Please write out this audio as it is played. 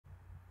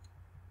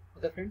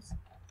Okay friends,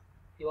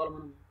 ఇవాళ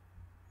మనం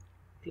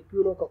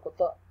క్లిక్వ్యూలో ఒక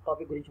కొత్త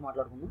టాపిక్ గురించి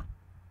మాట్లాడుకుందాం.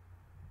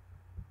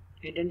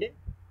 ఏంటంటే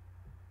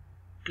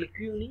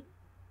క్లిక్వ్యూని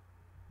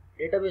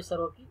డేటాబేస్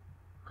సర్వర్కి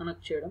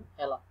కనెక్ట్ చేయడం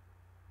ఎలా.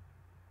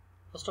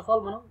 ఫస్ట్ ఆఫ్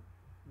ఆల్ మనం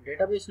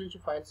డేటాబేస్ నుంచి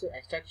ఫైల్స్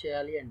ఎక్స్ట్రాక్ట్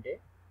చేయాలి అంటే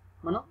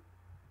మనం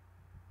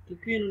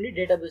క్లిక్వ్యూ నుండి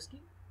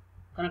డేటాబేస్కి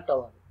కనెక్ట్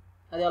అవ్వాలి.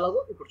 అది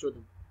ఎలాగో ఇప్పుడు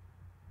చూద్దాం.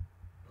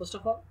 ఫస్ట్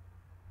ఆఫ్ ఆల్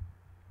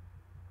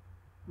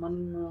మన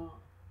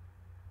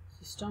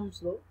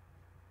సిస్టమ్స్లో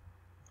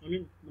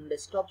మన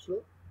డెస్క్టాప్స్లో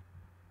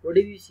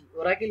ODBC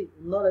ఒరాకిల్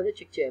ఉందో లేదో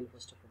చెక్ చేయాలి.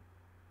 First of all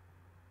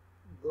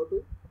go to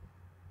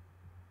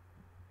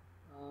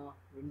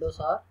Windows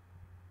R,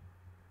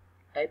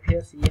 type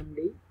here cmd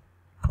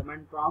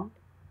command prompt.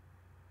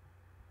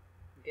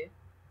 Okay,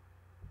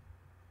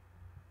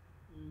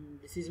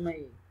 this is my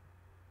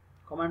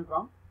command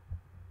prompt.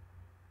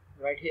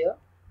 Right here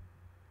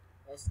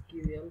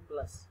SQL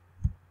plus.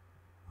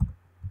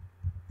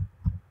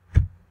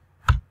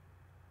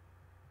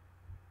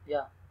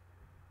 Yeah,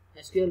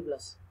 SQL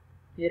plus.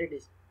 Here it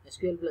is,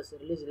 SQL plus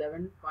release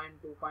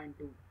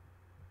 11.2.2.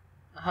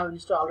 I have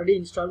already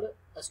installed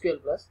SQL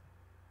plus.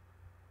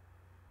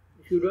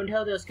 If you don't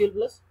have the SQL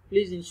plus,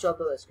 please install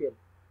the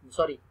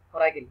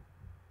Oracle.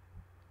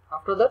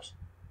 After that,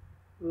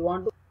 we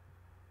want to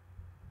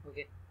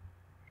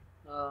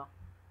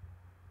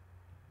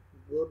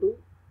go to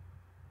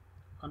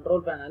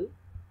control panel.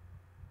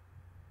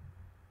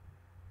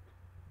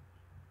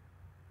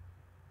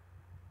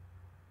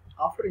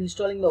 After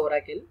installing the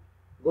Oracle,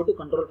 go to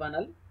control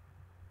panel.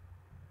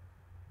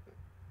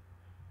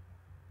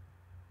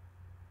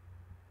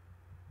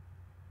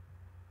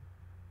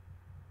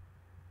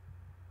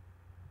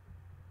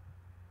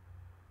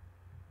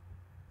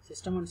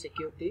 System and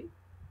security,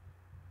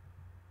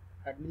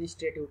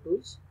 administrative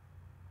tools.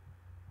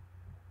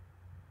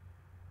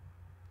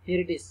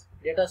 Here it is,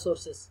 data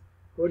sources,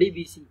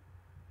 ODBC,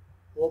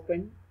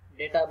 open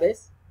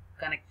database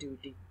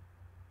connectivity.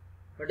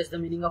 What is the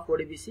meaning of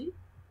ODBC?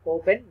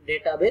 Open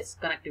database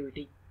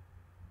connectivity.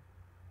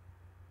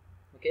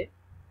 Okay,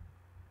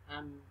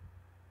 I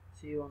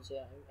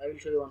will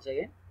show you once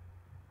again.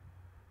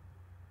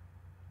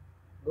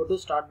 Go to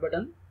start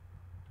button,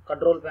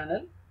 control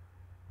panel,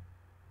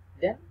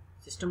 then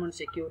system and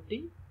security.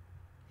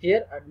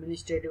 Here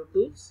administrative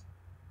tools.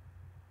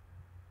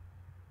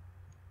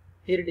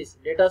 Here it is,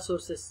 data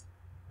sources,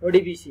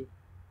 ODBC.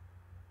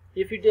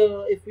 If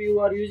you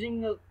are using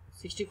a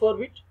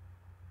 64-bit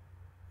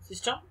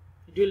system,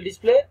 it will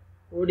display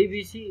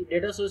ODBC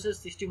data sources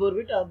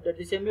 64-bit, or that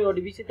is same way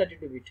ODBC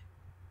 32-bit.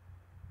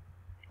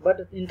 But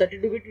in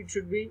 32-bit it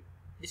should be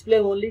display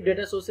only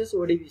data sources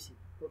ODBC.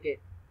 Okay,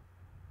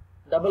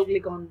 double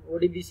click on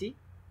ODBC.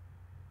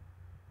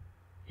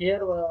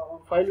 Here on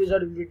file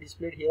wizard will be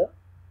displayed here.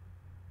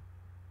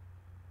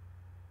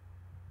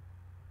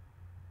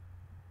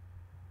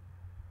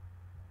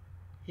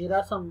 Here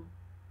are some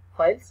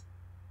files.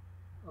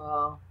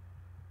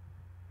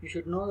 You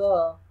should know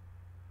the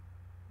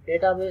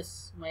database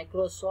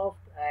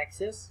Microsoft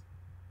Access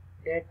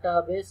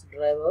database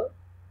driver.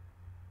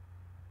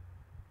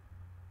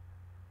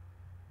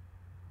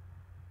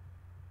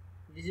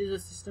 This is a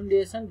system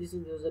DSN, this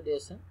is user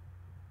DSN.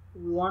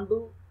 We want to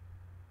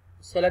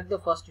select the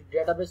first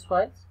database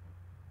files.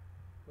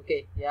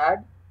 Okay,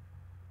 add.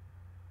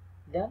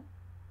 Then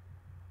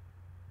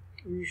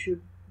you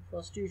should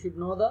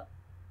know the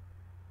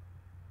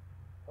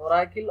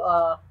Oracle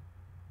are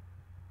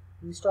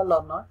installed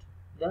or not.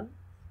 Then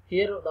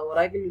here the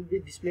Oracle will be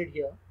displayed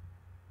here.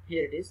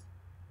 Here it is,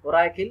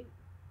 Oracle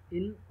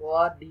in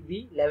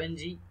ORDB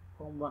 11G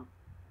home 1.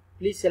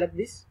 Please select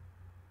this,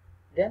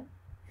 then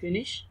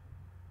finish.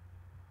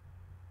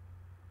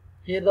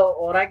 Here the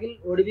Oracle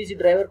ODBC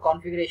driver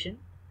configuration.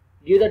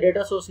 Give the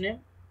data source name.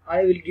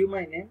 I will give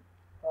my name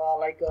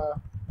like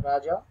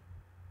Raja.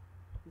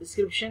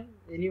 Description,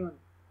 anyone.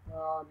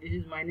 This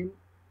is my name,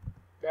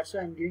 that's why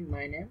I am giving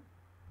my name.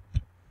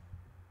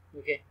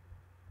 Okay.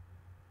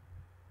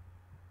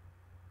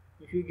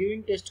 If you are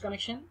giving test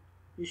connection,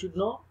 you should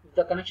know if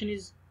the connection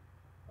is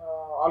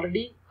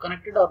already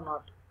connected or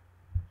not.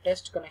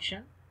 Test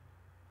connection.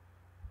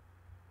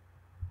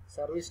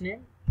 Service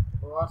name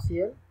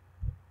ORCL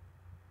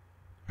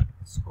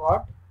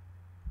Scott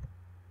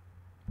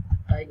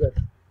Tiger.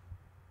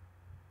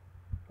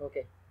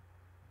 Okay.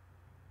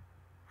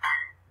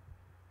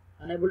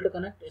 Unable to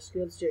connect,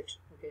 SQL state.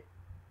 Okay.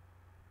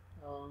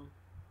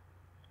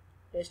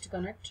 Test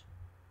connect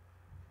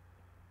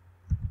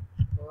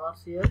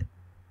ORCL.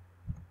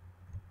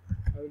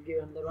 I will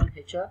give another one,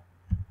 HR.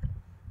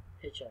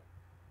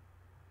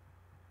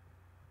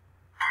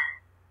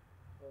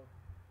 Oh,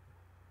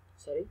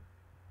 sorry.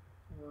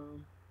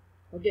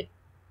 Okay,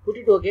 put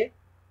it okay.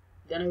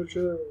 Then I will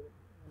show you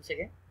once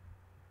again.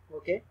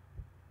 Okay,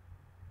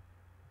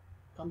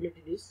 complete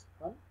this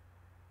one.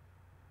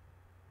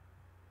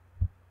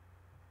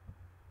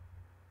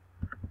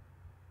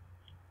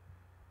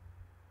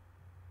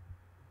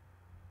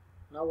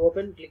 Now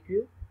open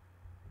Qlikview.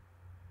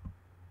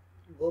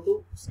 Go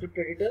to script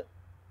editor.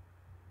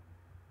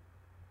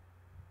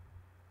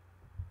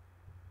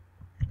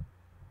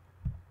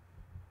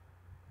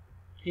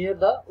 Here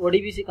the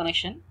ODBC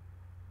connection.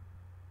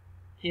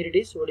 Here it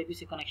is,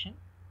 ODBC connection.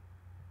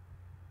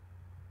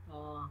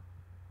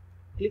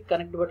 Click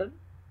connect button.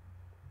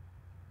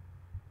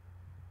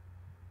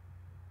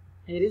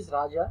 Here is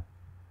Raja.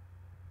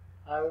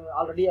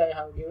 Already I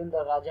have given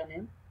the Raja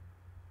name.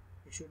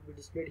 It should be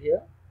displayed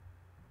here.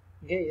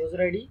 Okay,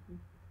 user ID.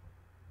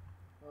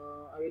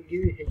 I will give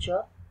you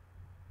HR.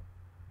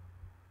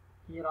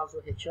 Here also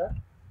HR.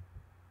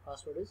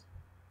 Password is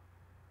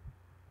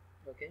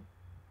okay.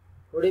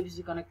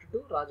 ODBC connected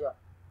to Raja.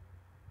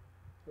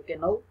 Okay,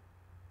 now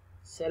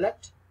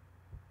select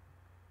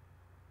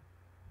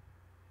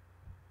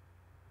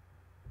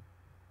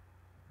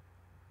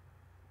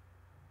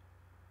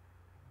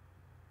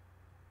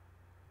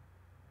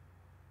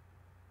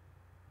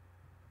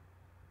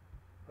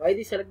why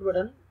the select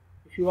button.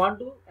 If you want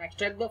to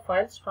extract the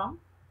files from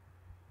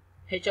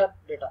HR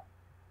data,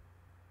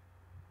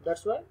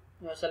 that's why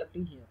you are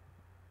selecting here.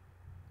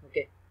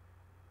 Okay,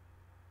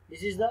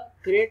 this is the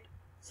create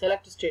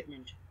select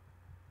statement.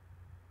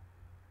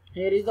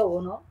 Here is the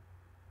owner.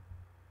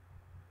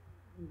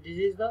 This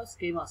is the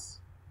schemas,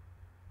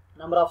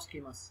 number of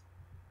schemas.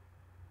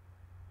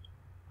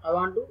 I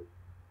want to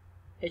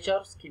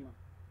HR schema.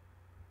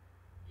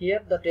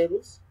 Here the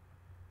tables.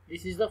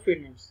 This is the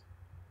field names.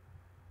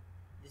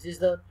 This is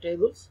the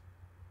tables.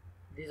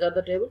 These are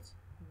the tables.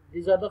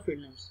 These are the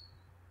field names.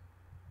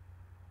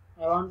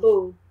 I want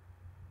to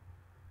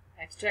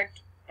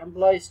extract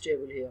employees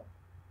table here.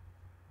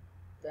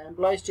 The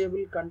employees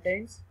table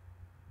contains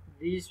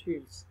these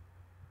fields.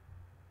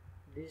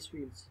 These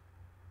fields.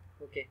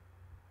 Okay.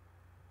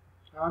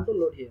 I want to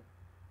load here.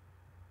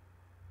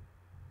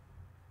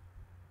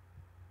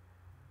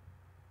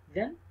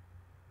 Then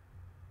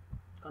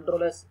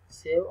Control S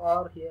save,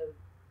 or here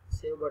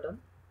save button.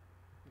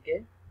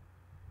 Okay.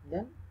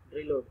 Then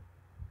reload.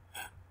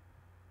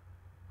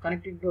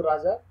 Connecting to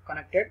Raja,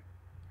 connected.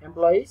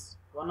 Employees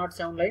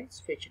 107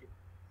 lines fetched.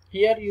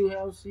 Here you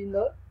have seen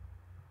the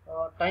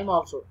time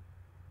also.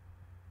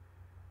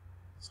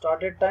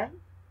 Started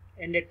time,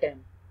 ended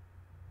time.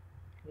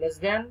 Less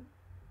than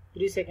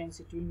 3 seconds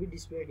it will be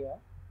displayed here.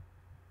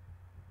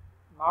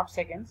 Not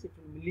seconds, it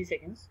will be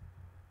milliseconds.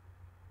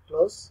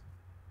 Close.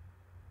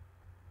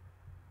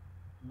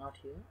 Not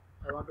here.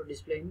 I want to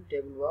display in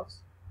table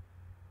box.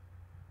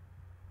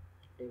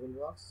 Table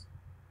box.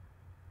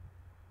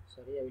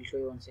 Sorry, I will show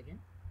you once again.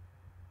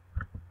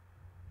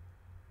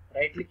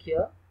 Right click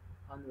here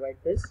on the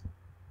white page.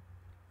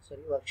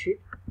 Sorry, worksheet.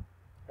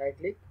 Right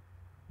click,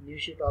 new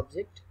sheet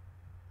object.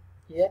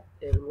 Here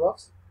table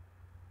box.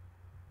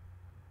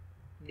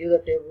 Give the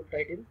table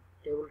title.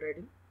 Table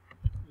title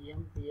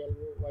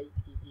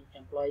EMPLOYEE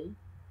employee.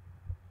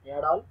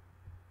 Add all.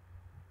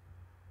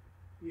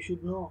 You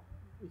should know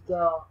if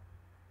the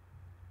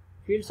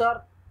fields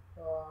are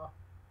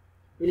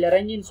will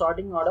arrange in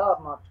sorting order or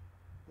not.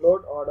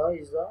 Load order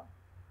is the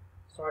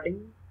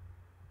sorting,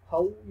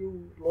 how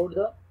you load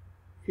the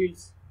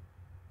fields.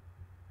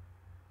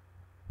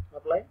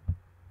 Apply.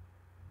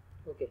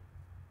 Okay.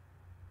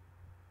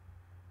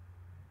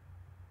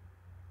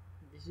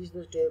 This is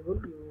the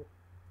table you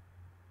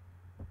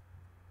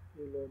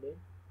load it.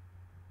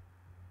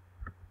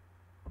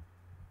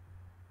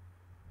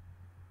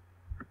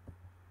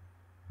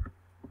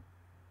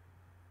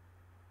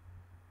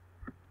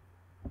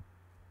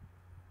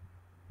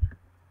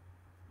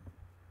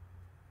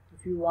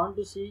 If you want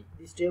to see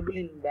this table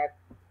in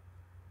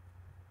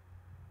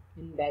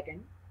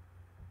backend,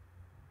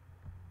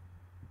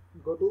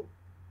 go to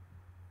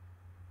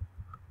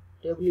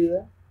table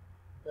viewer.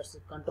 That's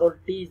Control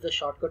T is the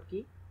shortcut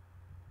key.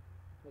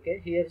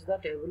 Okay, here is the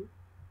table.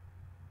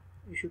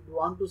 You should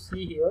want to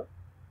see here.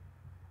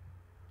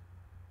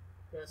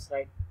 Yes,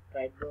 right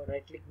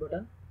click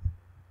button,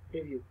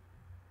 preview.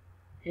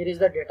 Here is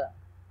the data.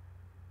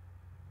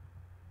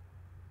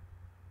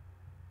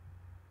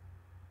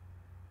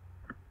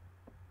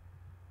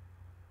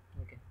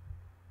 Okay,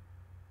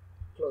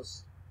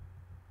 close.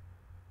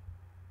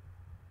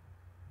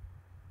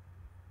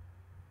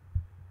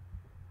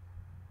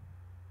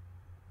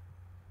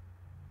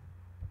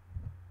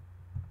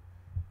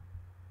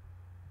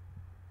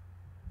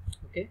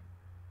 Okay.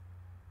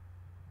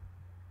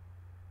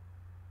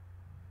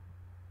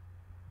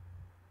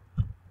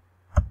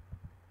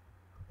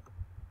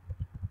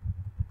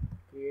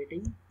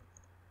 Creating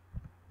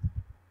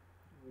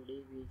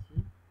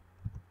ODBC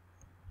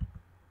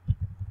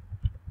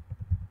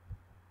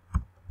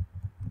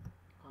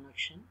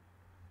connection.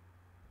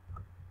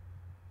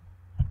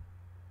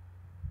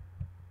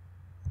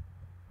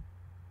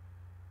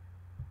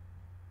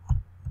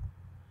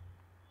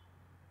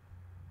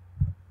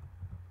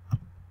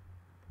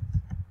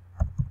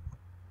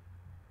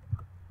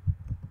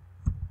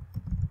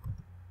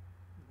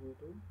 Go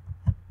to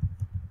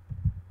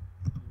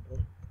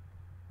control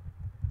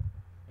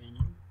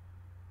panel.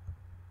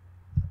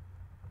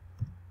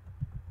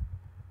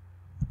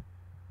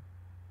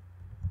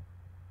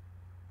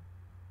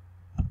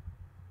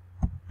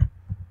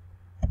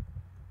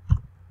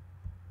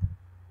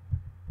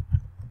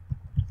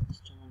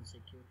 System and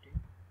security.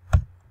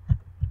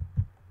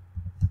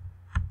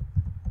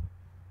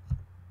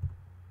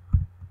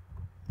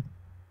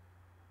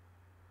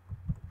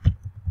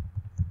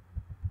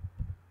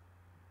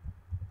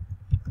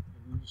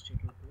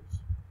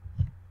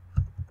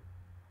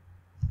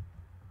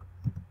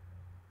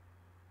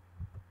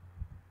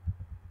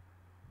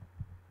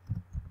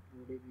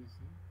 ODBC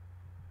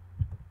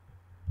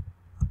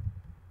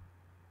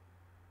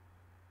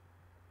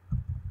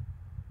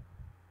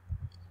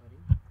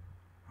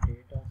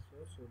data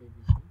source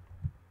ODBC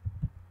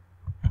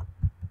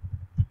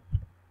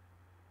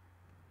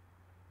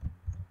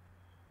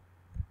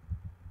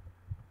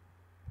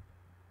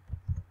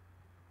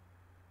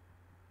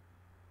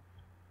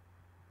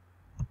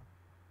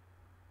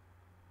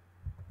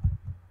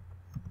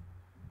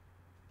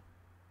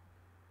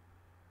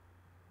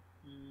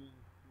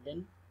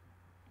then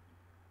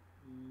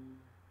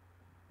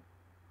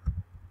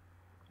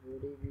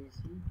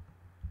ODBC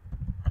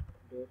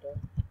data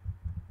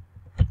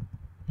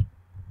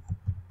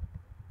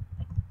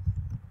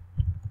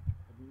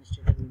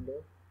administrator window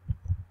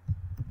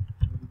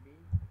will be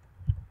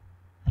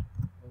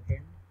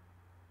opened.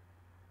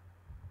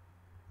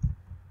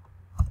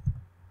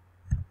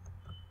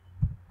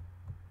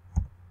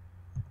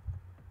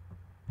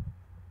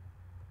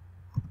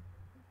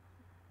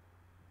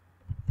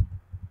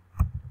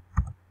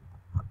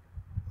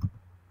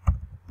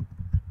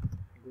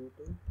 Go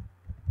to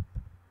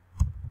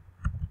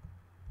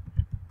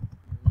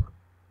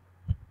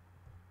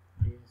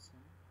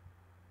DSM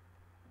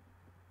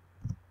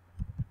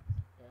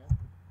tab,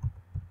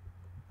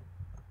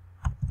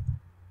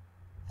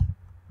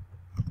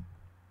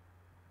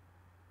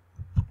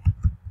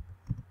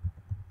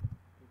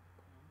 click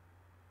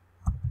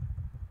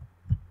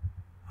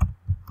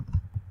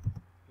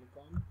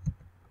on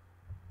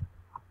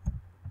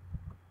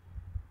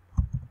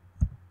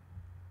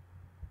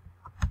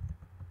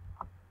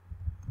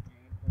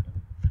add button,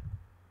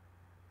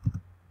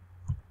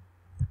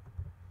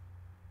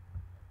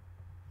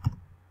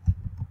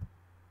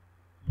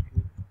 it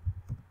will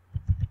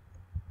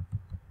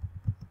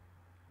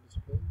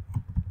display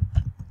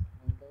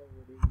all the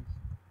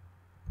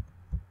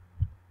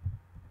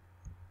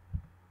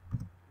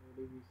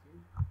ODBC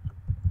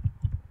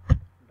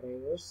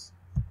drivers.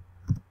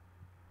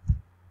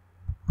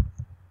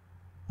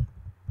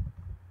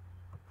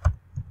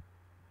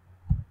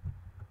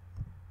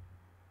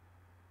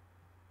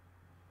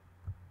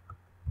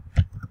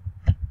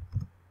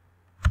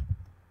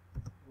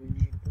 We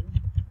need to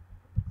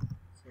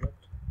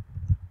select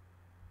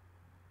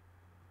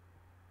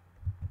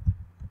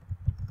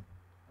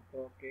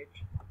appropriate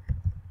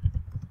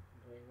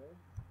driver.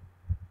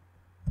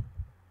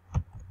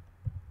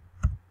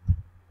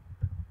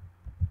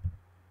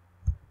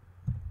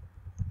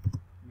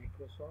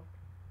 Microsoft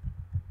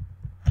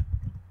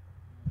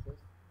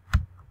Access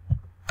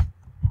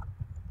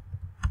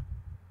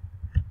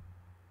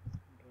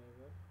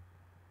driver,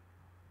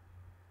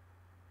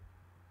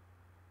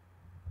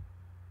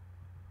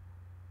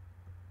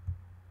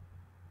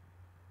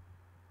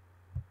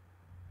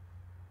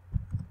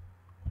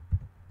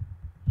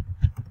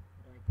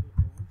 Oracle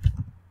Home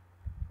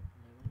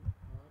 11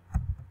 or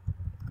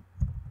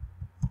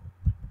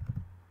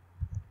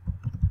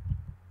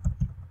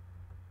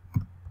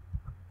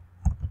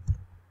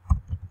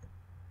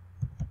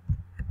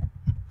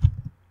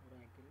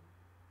Oracle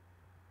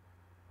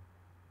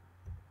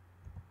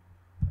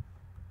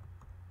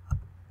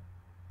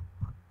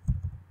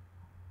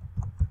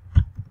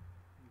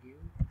give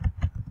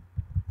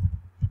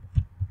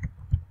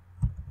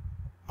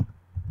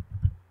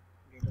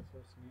data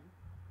source name,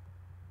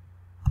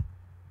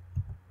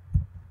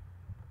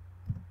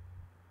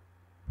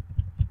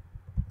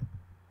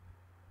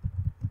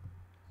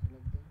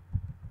 select the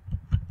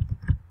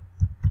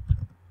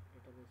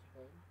database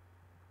file,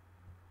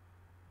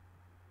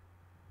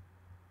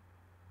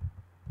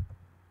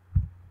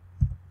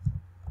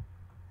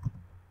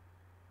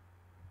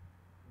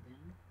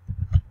 then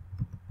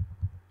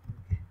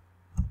okay.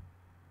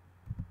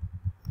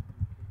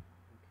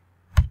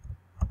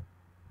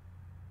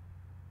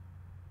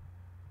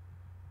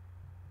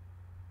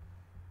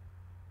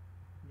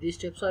 These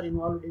steps are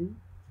involved in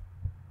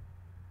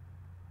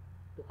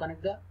to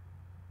connect the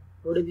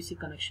ODBC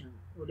connection.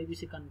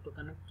 ODBC to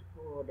connect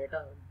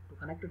to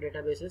connect to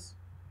databases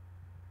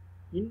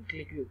in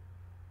Qlikview.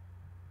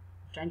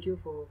 Thank you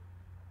for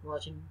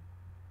watching.